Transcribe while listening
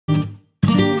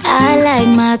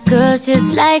like my girls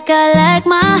just like I like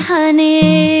my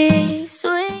honey.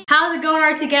 Sweet. How's it going,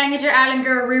 RT gang? It's your island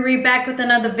girl Riri back with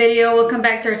another video. Welcome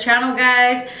back to our channel,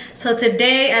 guys. So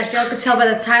today, as y'all could tell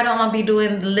by the title, I'm gonna be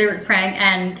doing the lyric prank,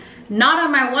 and not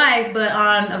on my wife, but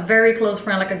on a very close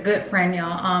friend, like a good friend,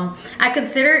 y'all. I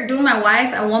considered doing my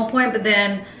wife at one point, but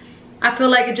then I feel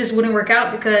like it just wouldn't work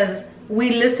out because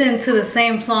we listen to the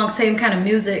same song, same kind of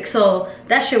music, so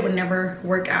that shit would never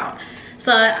work out.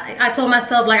 So I told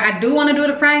myself, like, I do want to do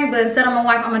the prank, but instead of my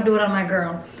wife, I'm gonna do it on my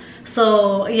girl.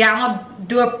 So yeah, I'm gonna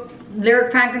do a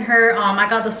lyric prank on her. I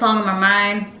got the song in my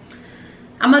mind.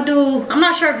 I'm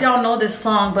not sure if y'all know this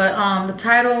song, but the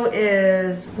title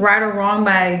is Right or Wrong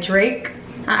by Drake.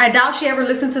 I doubt she ever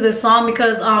listened to this song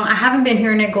because I haven't been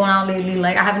hearing it going out lately.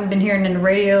 Like, I haven't been hearing it in the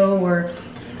radio, or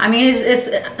I mean,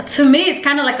 it's to me, it's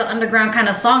kind of like an underground kind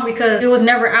of song because it was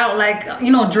never out. Like,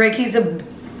 you know, Drake, he's a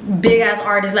big ass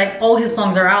artist, like all his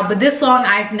songs are out, but this song,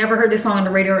 I've never heard this song on the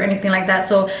radio or anything like that,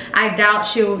 so I doubt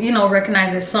she'll, you know,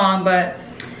 recognize this song. But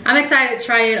I'm excited to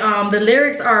try it. The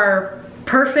lyrics are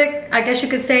perfect, I guess you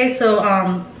could say. So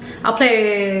I'll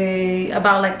play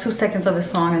about like 2 seconds of this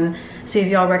song and see if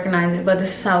y'all recognize it, but this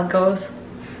is how it goes.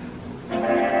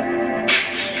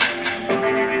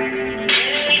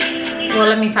 Well,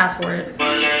 let me fast forward it.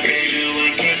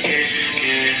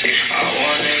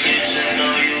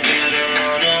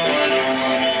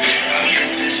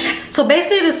 So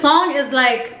basically the song is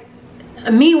like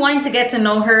me wanting to get to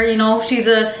know her. You know, she's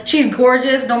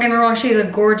gorgeous, don't get me wrong, she's a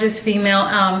gorgeous female.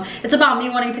 It's about me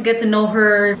wanting to get to know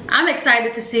her. I'm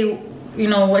excited to see, you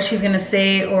know, what she's gonna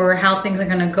say or how things are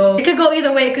gonna go. It could go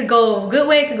either way. It could go a good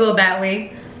way, it could go a bad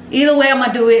way. Either way I'm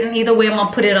gonna do it, and either way I'm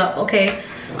gonna put it up, okay?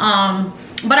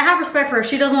 But I have respect for her. If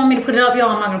she doesn't want me to put it up,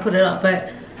 y'all, I'm not gonna put it up,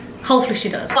 but hopefully she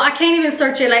does. Well, I can't even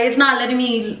search it, like it's not letting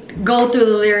me go through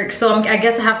the lyrics, so I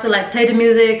guess I have to like play the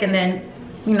music and then,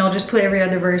 you know, just put every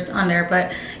other verse on there.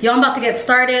 But y'all, I'm about to get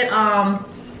started.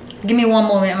 Give me one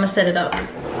moment, I'm gonna set it up.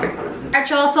 Alright,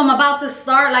 y'all, so I'm about to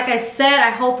start. Like I said,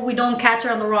 I hope we don't catch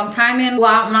her on the wrong timing.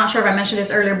 Well, I'm not sure if I mentioned this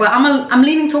earlier, but I'm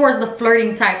leaning towards the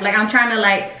flirting type. Like, I'm trying to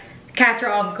like catch her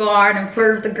off guard and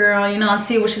flirt with the girl, you know, and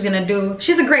see what she's gonna do.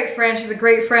 She's a great friend.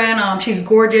 She's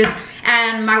gorgeous,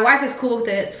 and my wife is cool with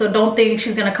it, so don't think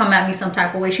she's gonna come at me some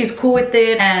type of way. She's cool with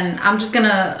it, and I'm just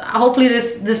gonna, hopefully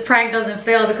this prank doesn't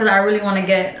fail, because I really want to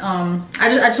get I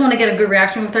just want to get a good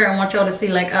reaction with her. I want y'all to see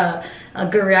like a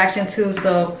good reaction too.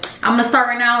 So I'm gonna start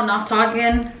right now. Enough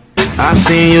talking. I've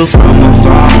seen you from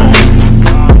afar.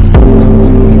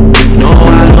 No,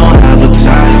 I don't have a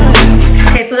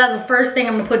type. Okay, so that's the first thing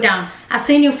I'm gonna put down. I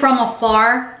seen you from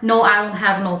afar. No, I don't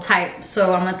have no type.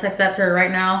 So I'm gonna text that to her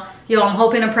right now. Yo, I'm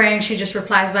hoping and praying she just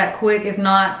replies back quick. If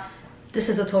not, this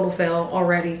is a total fail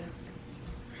already.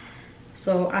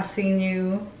 So I seen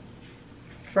you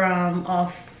from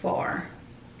afar.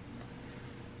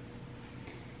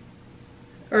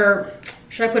 Or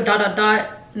should I put ...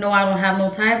 No, I don't have no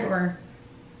type, or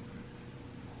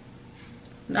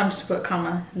I'm just put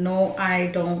comma. No, I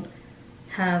don't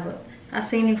have a, I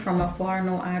seen you from afar.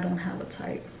 No, I don't have a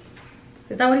type.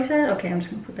 Is that what he said? Okay, I'm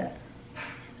just gonna put that.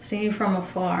 I seen you from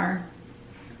afar.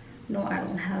 No, I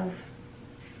don't have.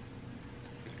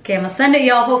 Okay, I'm gonna send it,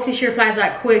 y'all. Hopefully she replies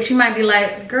back quick. She might be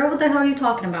like, girl, what the hell are you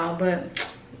talking about? But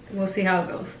we'll see how it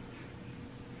goes.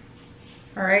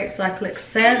 All right, so I click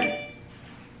send.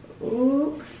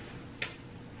 Ooh.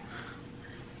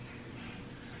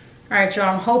 All right, y'all,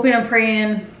 I'm hoping and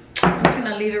praying. I'm just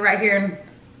gonna leave it right here, and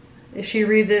if she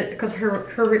reads it, because her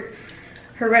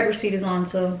red receipt is on,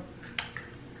 so.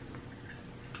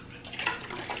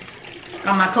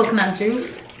 Got my coconut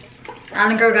juice.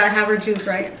 Island girl gotta have her juice,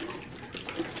 right?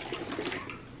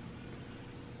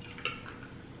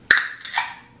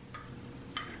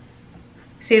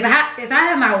 See, if I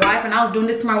had my wife and I was doing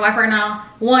this to my wife right now,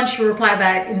 one, she would reply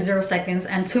back in 0 seconds,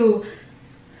 and two,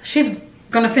 she's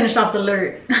gonna finish off the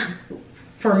lyric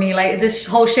for me. Like, this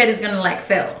whole shit is gonna like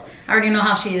fail. I already know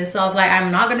how she is, so I was like,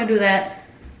 I'm not gonna do that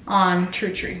on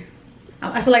True Tree.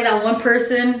 I feel like that one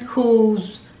person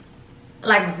who's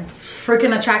like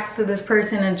freaking attracted to this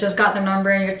person and just got the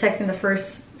number, and you're texting the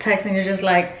first text and you're just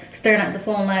like staring at the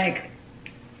phone like,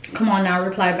 come on now,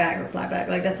 reply back.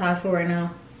 Like, that's how I feel right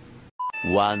now.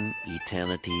 One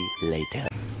eternity later.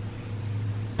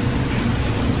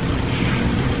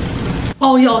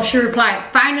 Oh, y'all, she replied.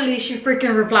 Finally, she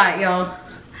freaking replied, y'all.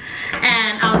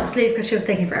 And I was asleep because she was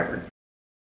taking forever.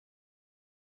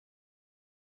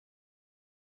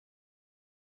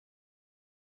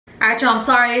 Alright, y'all, I'm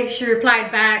sorry. She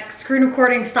replied back. Screen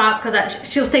recording stopped because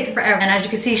she was taking forever. And as you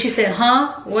can see, she said,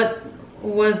 huh? What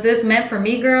was this meant for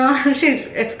me, girl? She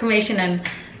exclamation and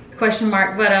question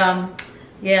mark. But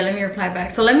Yeah, let me reply back.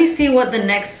 So let me see what the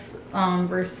next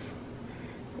verse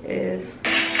is.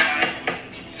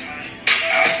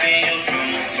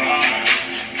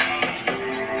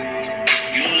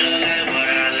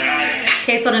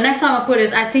 Okay, so the next time I put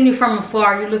is, I seen you from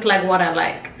afar, you look like what I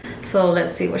like. So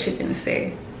let's see what she's gonna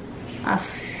say. I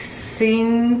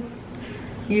seen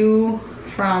you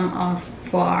from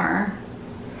afar,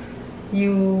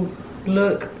 you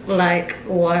look like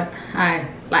what I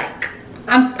like.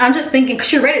 I'm just thinking, cause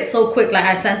she read it so quick, like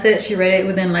I sent it, she read it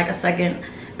within like a second.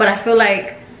 But I feel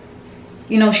like,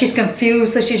 you know, she's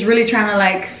confused, so she's really trying to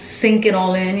like sink it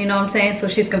all in, you know what I'm saying? So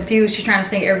she's confused, she's trying to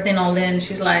sink everything all in.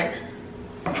 She's like,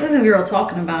 what is this girl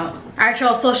talking about? All right,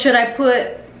 y'all, so should I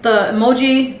put the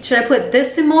emoji, should I put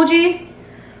this emoji,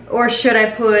 or should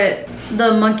I put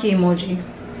the monkey emoji?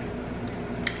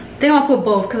 I think I'll put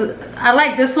both, because I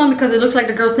like this one because it looks like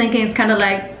the girl's thinking. It's kind of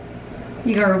like,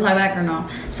 you gonna reply back or no?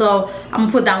 So I'm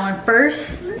gonna put that one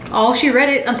first. Oh, she read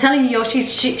it. I'm telling you, yo,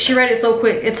 she read it so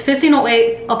quick. It's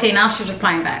 15:08. Okay, now she's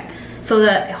replying back. So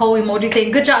the whole emoji thing,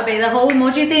 good job, babe. The whole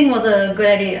emoji thing was a good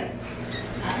idea.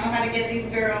 I know how to get these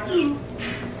girls.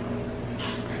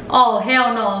 Oh,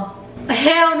 hell no.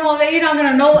 Hell no, babe. You're not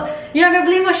gonna know. You're not gonna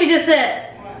believe what she just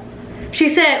said. What? She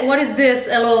said, what is this,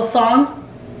 a little song?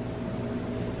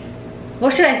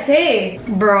 What should I say?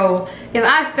 Bro, if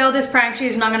I fail this prank,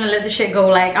 she's not gonna let this shit go.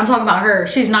 Like, I'm talking about her.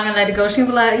 She's not gonna let it go. She'll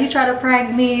be like, you try to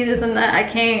prank me, this and that. I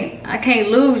can't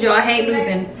lose, yo. I hate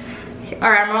losing.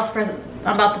 All right, I'm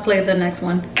about to play the next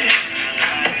one.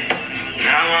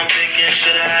 Now I'm thinking,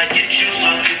 should I get you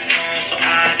off your phone so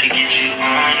I can get you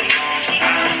on the phone, so I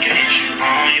can get you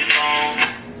on your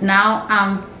phone? Now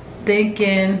I'm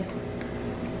thinking,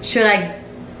 should I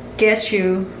get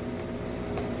you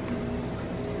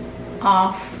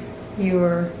off your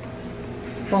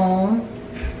phone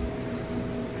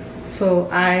so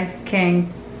I can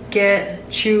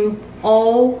get you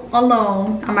all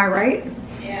alone? Am I right?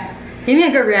 Yeah. Give me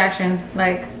a good reaction.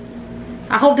 Like,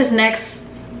 I hope this next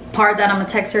part that I'm gonna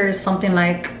text her is something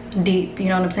like deep, you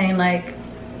know what I'm saying? Like,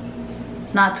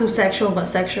 not too sexual, but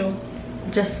sexual,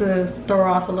 just to throw her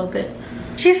off a little bit.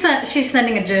 She's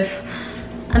sending a gif.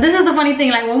 And this is the funny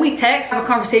thing, like when we text, have a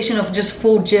conversation of just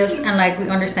full gifs and like we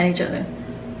understand each other.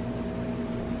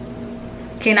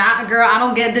 Okay, now girl, I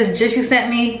don't get this gif you sent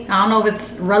me. I don't know if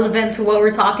it's relevant to what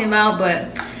we're talking about,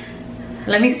 but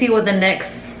let me see what the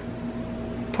next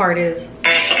part is. So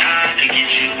I can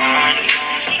get you on the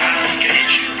phone, so I can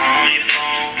get you on your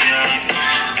phone, yeah.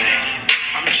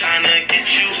 I'm trying to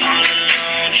get you all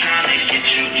alone, trying to get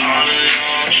you all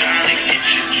alone, trying to get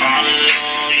you all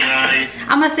alone, yeah.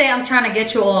 I'm gonna say I'm trying to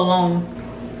get you all alone.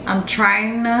 I'm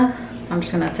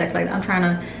just gonna text like that. I'm trying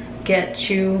to get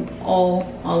you all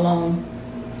alone.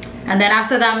 And then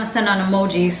after that, I'm gonna send an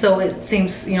emoji so it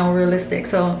seems, you know, realistic.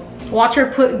 So watch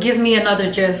her give me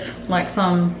another gif, like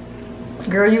some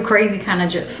girl you crazy kind of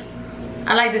gif.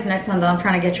 I like this next one though. I'm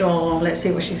trying to get you all alone. Let's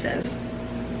see what she says.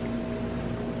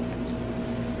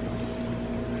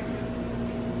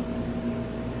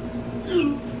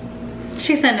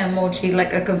 She sent an emoji,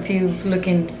 like a confused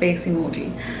looking face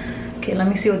emoji. Okay, let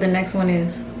me see what the next one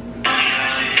is. I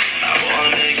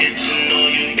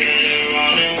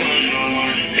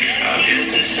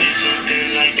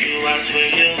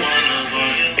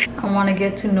want to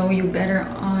get to know you better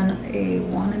on a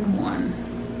one-on-one.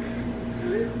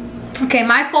 Okay,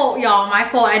 my fault, y'all. My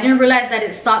fault. I didn't realize that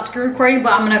it stopped screen recording,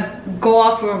 but I'm gonna go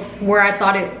off of where I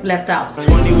thought it left out.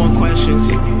 21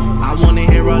 questions. I want to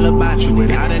hear all about you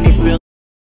without any filters.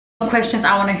 Questions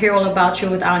I want to hear all about you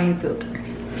without any filters.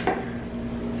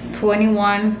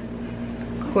 21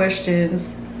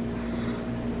 questions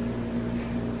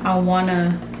I want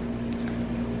to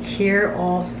hear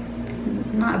all,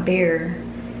 not bear,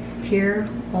 hear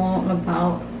all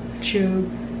about you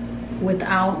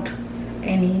without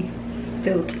any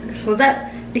filters. Was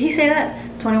that, did he say that?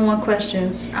 21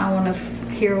 questions I want to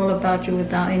hear all about you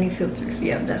without any filters.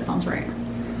 Yeah, that sounds right.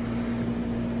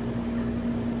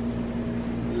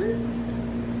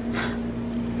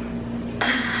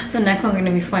 The next one's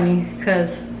gonna be funny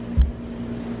because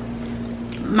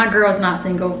my girl is not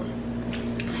single,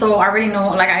 so I already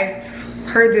know, like, I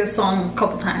heard this song a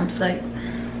couple times. Like,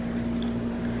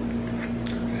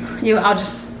 I'll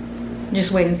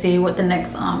just wait and see what the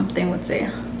next thing would say.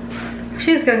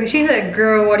 She said,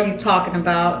 girl, what are you talking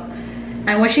about?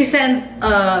 And when she sends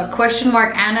a question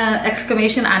mark and a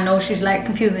exclamation, I know she's like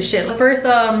confused as shit. The first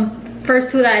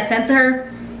two that I sent to her,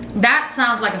 that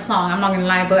sounds like a song, I'm not gonna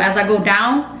lie. But as I go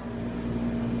down,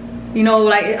 you know,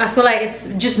 like, I feel like it's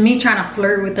just me trying to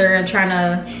flirt with her and trying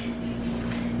to,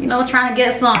 you know, trying to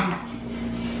get some.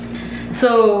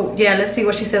 So yeah, let's see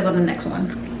what she says on the next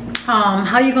one.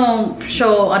 how you gonna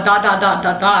show a dot dot dot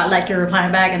dot dot like you're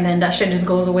replying back, and then that shit just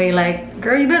goes away? Like,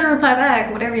 girl, you better reply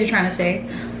back, whatever you're trying to say.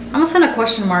 I'm gonna send a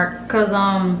question mark, because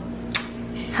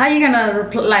how you gonna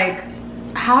reply? Like,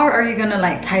 how are you gonna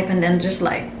like type and then just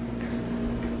like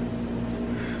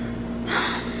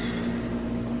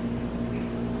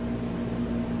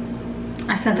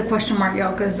I sent a question mark,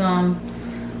 y'all, because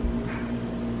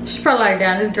she's probably like,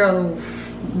 damn, this girl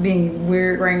being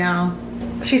weird right now.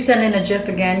 She's sending a GIF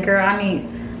again. Girl, I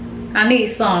need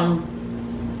some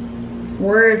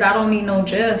words. I don't need no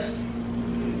GIFs.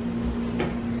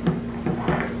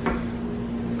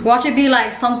 Watch it be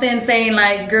like something saying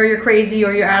like, girl, you're crazy,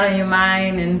 or you're out of your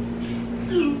mind. And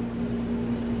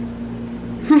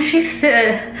she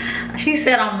said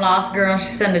I'm lost, girl.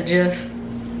 She sent a GIF.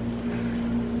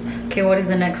 Okay, what is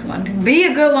the next one? Be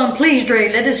a good one, please, Dre.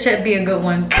 Let this shit be a good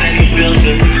one.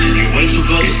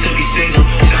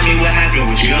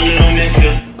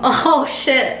 Oh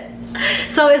shit.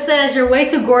 So it says, you're way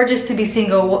too gorgeous to be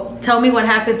single. Tell me what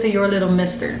happened to your little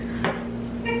mister.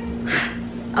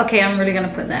 Okay, I'm really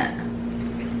gonna put that.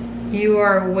 You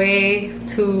are way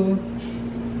too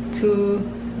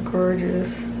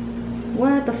gorgeous.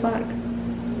 What the fuck?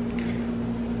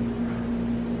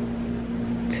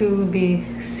 To be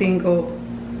single.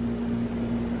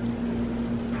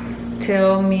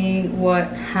 Tell me what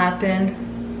happened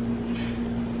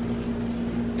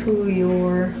to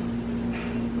your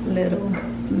little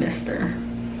mister.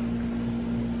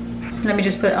 Let me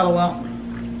just put LOL.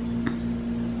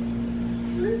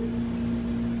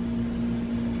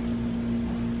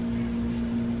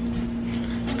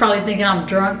 She's probably thinking I'm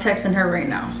drunk texting her right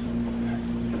now.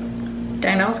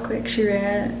 Dang, that was quick. She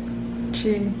read.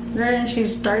 She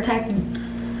started typing.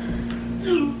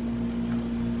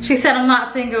 She said I'm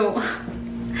not single.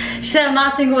 She said I'm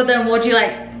not single with the emoji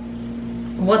like,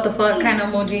 what the fuck kind of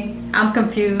emoji? I'm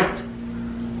confused.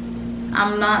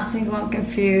 I'm not single, I'm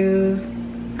confused.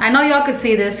 I know y'all could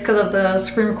see this because of the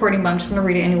screen recording, but I'm just gonna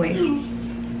read it anyways.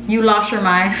 You lost your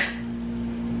mind.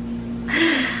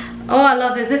 Oh, I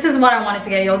love this. This is what I wanted to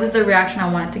get, yo. This is the reaction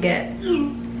I wanted to get.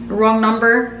 Wrong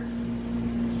number.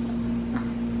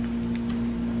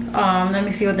 Let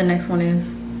me see what the next one is.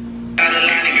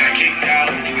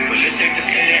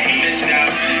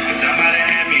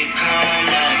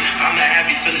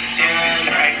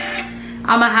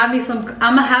 I'ma have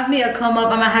me a come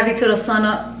up. I'ma have you till the sun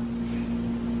up.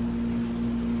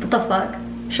 What the fuck?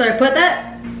 Should I put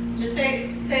that? Just say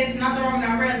it's not the wrong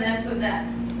number and then put that.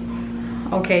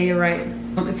 Okay, you're right.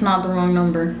 It's not the wrong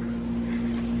number.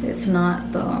 It's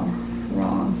not the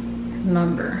wrong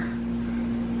number.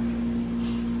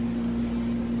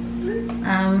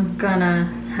 I'm gonna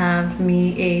have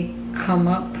me a come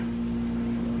up.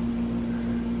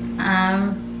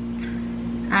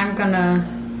 I'm gonna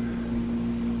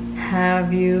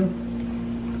have you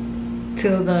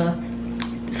till the,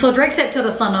 so Drake said till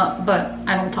the sun up, but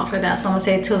I don't talk like that, so I'm gonna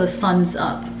say till the sun's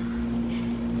up.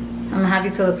 I'm gonna have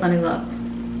you till the sun is up.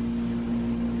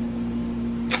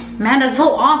 Man, that's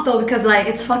so off though, because like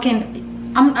it's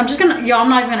fucking, I'm just gonna, yo, I'm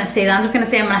not even gonna say that. I'm just gonna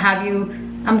say I'm gonna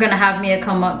have me a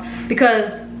come up,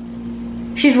 because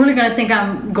she's really gonna think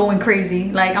I'm going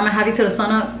crazy. Like, I'm gonna have you till the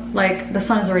sun up. Like, the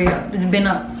sun is already up. It's been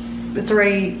up. It's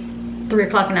already 3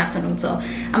 o'clock in the afternoon. So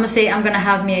I'm gonna say I'm gonna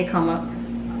have me a come up.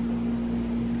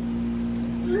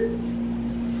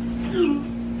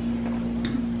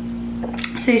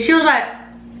 See, she was like,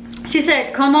 she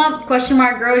said, come up, question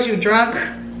mark, girl, is you drunk?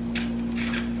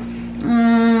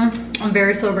 I'm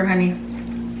very sober, honey.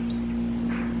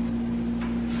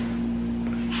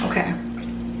 Okay.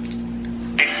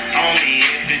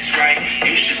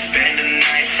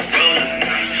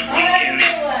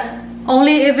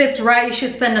 Only if it's right, you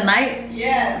should spend the night?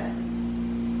 Yes.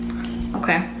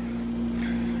 Okay.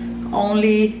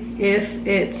 Only if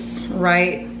it's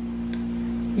right,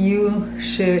 you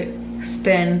should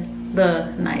spend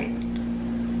the night.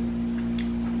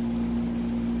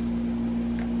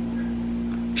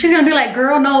 She's gonna be like,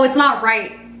 girl, no, it's not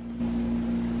right.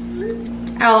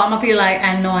 Oh, I'm gonna be like,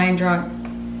 I know I ain't drunk.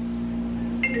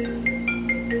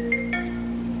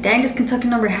 Dang, this Kentucky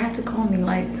number had to call me,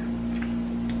 like,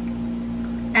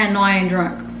 and no, I ain't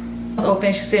drunk. I was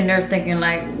open, she's sitting there thinking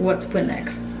like, what to put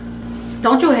next.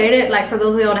 Don't you hate it? Like, for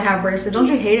those of y'all that have bracelets, don't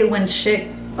you hate it when shit?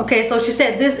 Okay, so she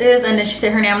said this is, and then she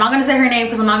said her name. I'm not gonna say her name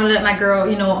because I'm not gonna let my girl,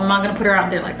 you know, I'm not gonna put her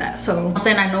out there like that. So I'm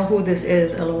saying I know who this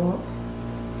is, lol.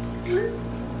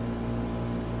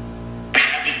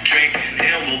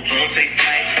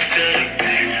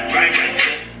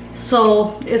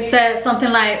 So it said something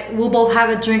like, we'll both have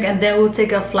a drink and then we'll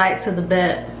take a flight to the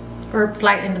bed, or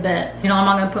flight in the bed. You know, I'm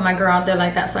not gonna put my girl out there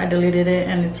like that, so I deleted it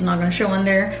and it's not gonna show in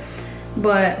there.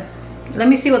 But let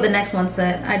me see what the next one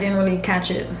said. I didn't really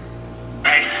catch it.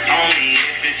 Right, only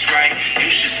if it's right, you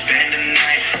should spend the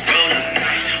night. Roll up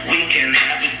night, we can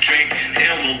have a drink,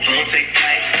 then we'll both take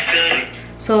flight to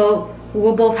the... So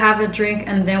we'll both have a drink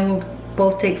and then we'll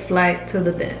both take flight to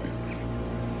the bed.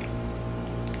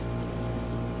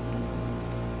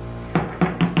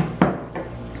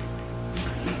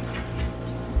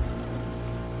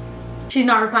 She's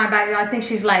not replying back, y'all. I think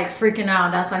she's like freaking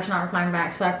out. That's why she's not replying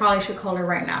back. So I probably should call her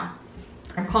right now.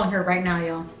 I'm calling her right now,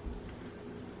 y'all.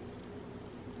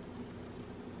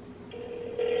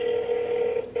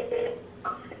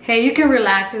 Hey, you can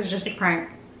relax. It was just a prank.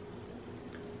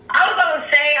 I was gonna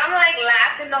say, I'm like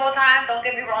laughing the whole time, don't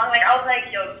get me wrong. Like, I was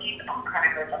like, yo, geez, I'm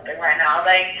crying or something right now.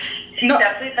 Like, she's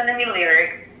definitely sending me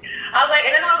lyrics. I was like,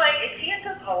 and then I was like, is she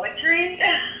into poetry?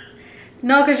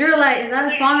 No, because you're like, is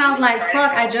that a song? I was like,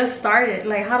 fuck, I just started.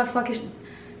 Like, how the fuck is...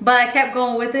 But I kept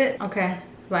going with it. Okay,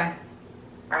 bye.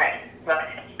 Alright,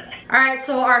 bye. Alright,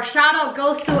 so our shout out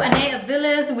goes to Anaya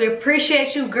Villas. We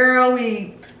appreciate you, girl.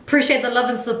 We appreciate the love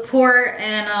and support.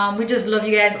 And we just love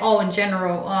you guys all in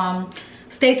general.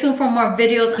 Stay tuned for more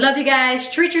videos. Love you guys.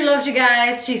 Treacher loves you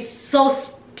guys. She's so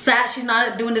sad she's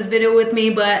not doing this video with me.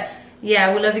 But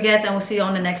yeah, we love you guys and we'll see you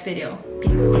on the next video.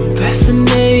 Peace. I'm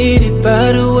fascinated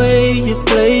by the way you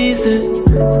blaze it.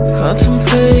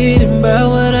 Contemplate